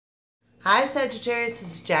Hi Sagittarius,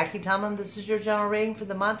 this is Jackie Tomlin. This is your general reading for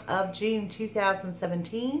the month of June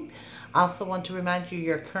 2017. I also want to remind you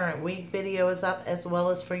your current week video is up, as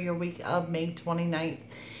well as for your week of May 29th.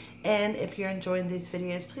 And if you're enjoying these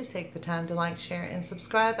videos, please take the time to like, share, and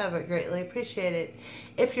subscribe. I would greatly appreciate it.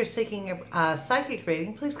 If you're seeking a psychic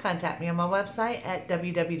reading, please contact me on my website at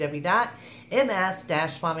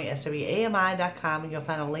www.ms-swami.com, and you'll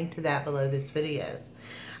find a link to that below this video.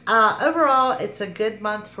 Overall, it's a good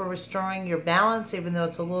month for restoring your balance, even though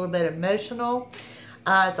it's a little bit emotional.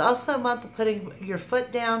 It's also a month of putting your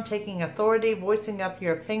foot down, taking authority, voicing up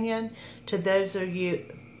your opinion to those of you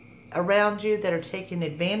around you that are taking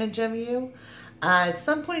advantage of you. At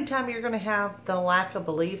some point in time, you're going to have the lack of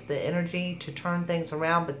belief, the energy to turn things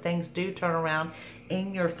around, but things do turn around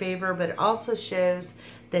in your favor. But it also shows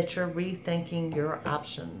that you're rethinking your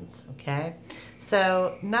options, okay?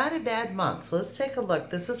 So, not a bad month. So let's take a look.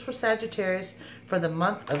 This is for Sagittarius for the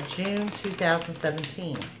month of June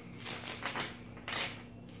 2017.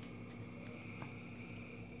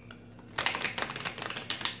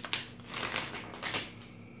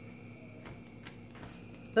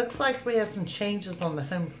 Looks like we have some changes on the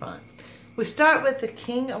home front. We start with the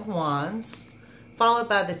King of Wands, followed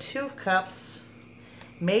by the Two of Cups,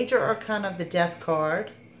 Major Arcana of the Death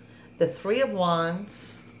card, the Three of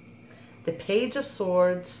Wands, the Page of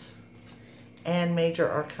Swords, and Major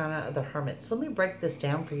Arcana of the Hermit. So let me break this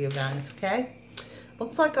down for you guys, okay?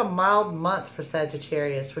 Looks like a mild month for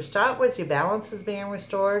Sagittarius. We start with your balance is being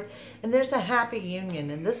restored, and there's a happy union,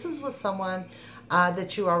 and this is with someone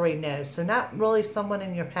that you already know. So not really someone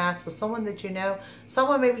in your past, but someone that you know.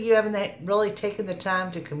 Someone maybe you haven't really taken the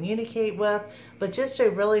time to communicate with, but just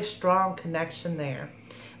a really strong connection there.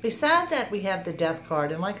 Beside that, we have the Death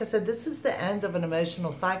card. And like I said, this is the end of an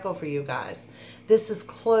emotional cycle for you guys. This is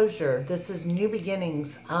closure. This is new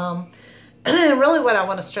beginnings. Really what I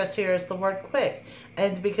want to stress here is the word quick.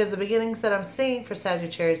 And because the beginnings that I'm seeing for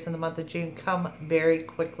Sagittarius in the month of June come very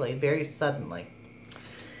quickly, very suddenly.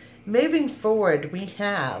 Moving forward, we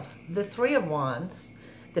have the Three of Wands,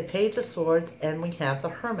 the Page of Swords, and we have the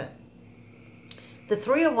Hermit. The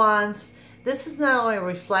Three of Wands, this is not only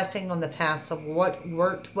reflecting on the past of what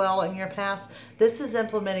worked well in your past, this is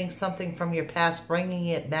implementing something from your past, bringing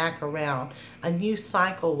it back around, a new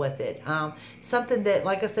cycle with it. Something that,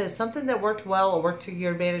 like I said, something that worked well or worked to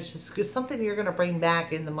your advantage is something you're going to bring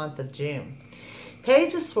back in the month of June.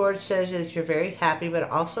 Page of Swords shows that you're very happy, but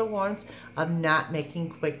it also warns of not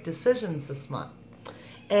making quick decisions this month.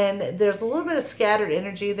 And there's a little bit of scattered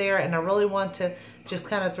energy there, and I really want to just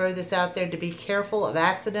kind of throw this out there to be careful of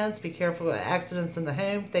accidents, be careful of accidents in the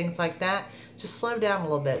home, things like that. Just slow down a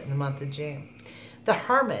little bit in the month of June. The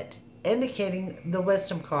Hermit, indicating the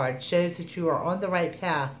Wisdom card, shows that you are on the right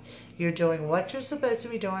path. You're doing what you're supposed to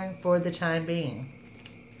be doing for the time being.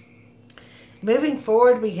 Moving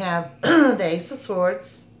forward, we have the Ace of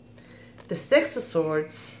Swords, the Six of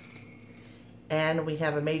Swords, and we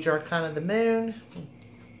have a Major Arcana of the Moon,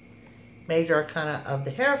 Major Arcana of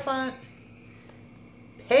the Hierophant,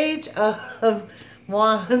 Page of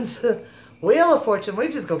Wands, Wheel of Fortune. We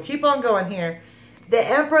just go keep on going here. The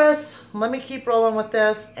Empress, let me keep rolling with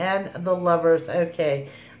this, and the Lovers. Okay,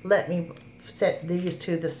 let me set these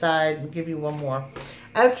to the side and give you one more.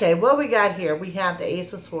 Okay, what we got here, we have the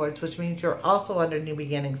Ace of Swords, which means you're also under new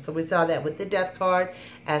beginnings. So we saw that with the Death card,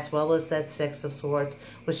 as well as that Six of Swords,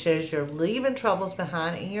 which shows you're leaving troubles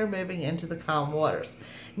behind and you're moving into the calm waters.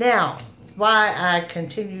 Now, why I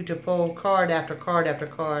continue to pull card after card after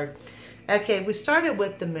card. Okay, we started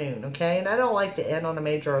with the Moon, okay? And I don't like to end on a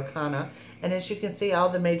Major Arcana. And as you can see, all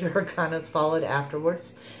the Major Arcanas followed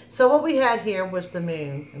afterwards. So what we had here was the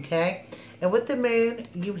Moon, okay? And with the Moon,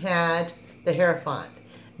 you had the Hierophant.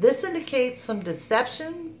 This indicates some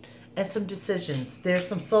deception and some decisions. There's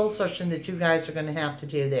some soul searching that you guys are going to have to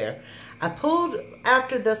do there. I pulled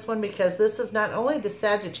after this one because this is not only the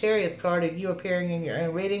Sagittarius card of you appearing in your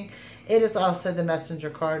own reading, it is also the Messenger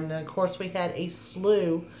card. And then, of course, we had a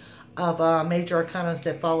slew of Major Arcanas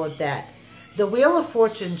that followed that. The Wheel of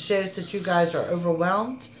Fortune shows that you guys are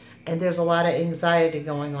overwhelmed and there's a lot of anxiety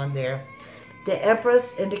going on there. The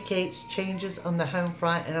Empress indicates changes on the home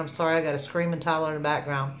front, and I'm sorry, I got a screaming toddler in the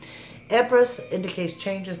background. Empress indicates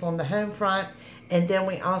changes on the home front, and then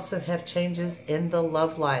we also have changes in the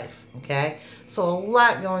love life, okay? So a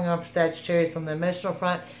lot going on for Sagittarius on the emotional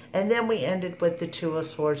front, and then we ended with the Two of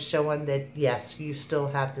Swords showing that, yes, you still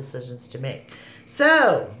have decisions to make.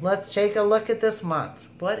 So let's take a look at this month.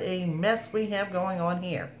 What a mess we have going on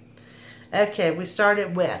here. Okay, we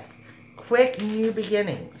started with quick new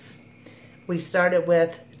beginnings. We started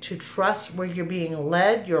with to trust where you're being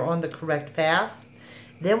led. You're on the correct path.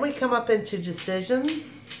 Then we come up into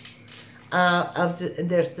decisions.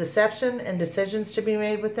 There's deception and decisions to be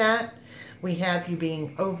made with that. We have you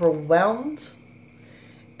being overwhelmed.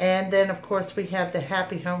 And then, of course, we have the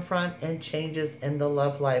happy home front and changes in the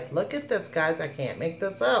love life. Look at this, guys. I can't make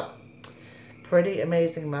this up. Pretty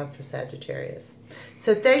amazing month for Sagittarius.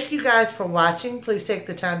 So thank you guys for watching. Please take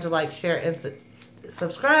the time to like, share, and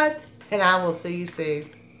subscribe. And I will see you soon.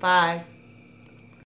 Bye.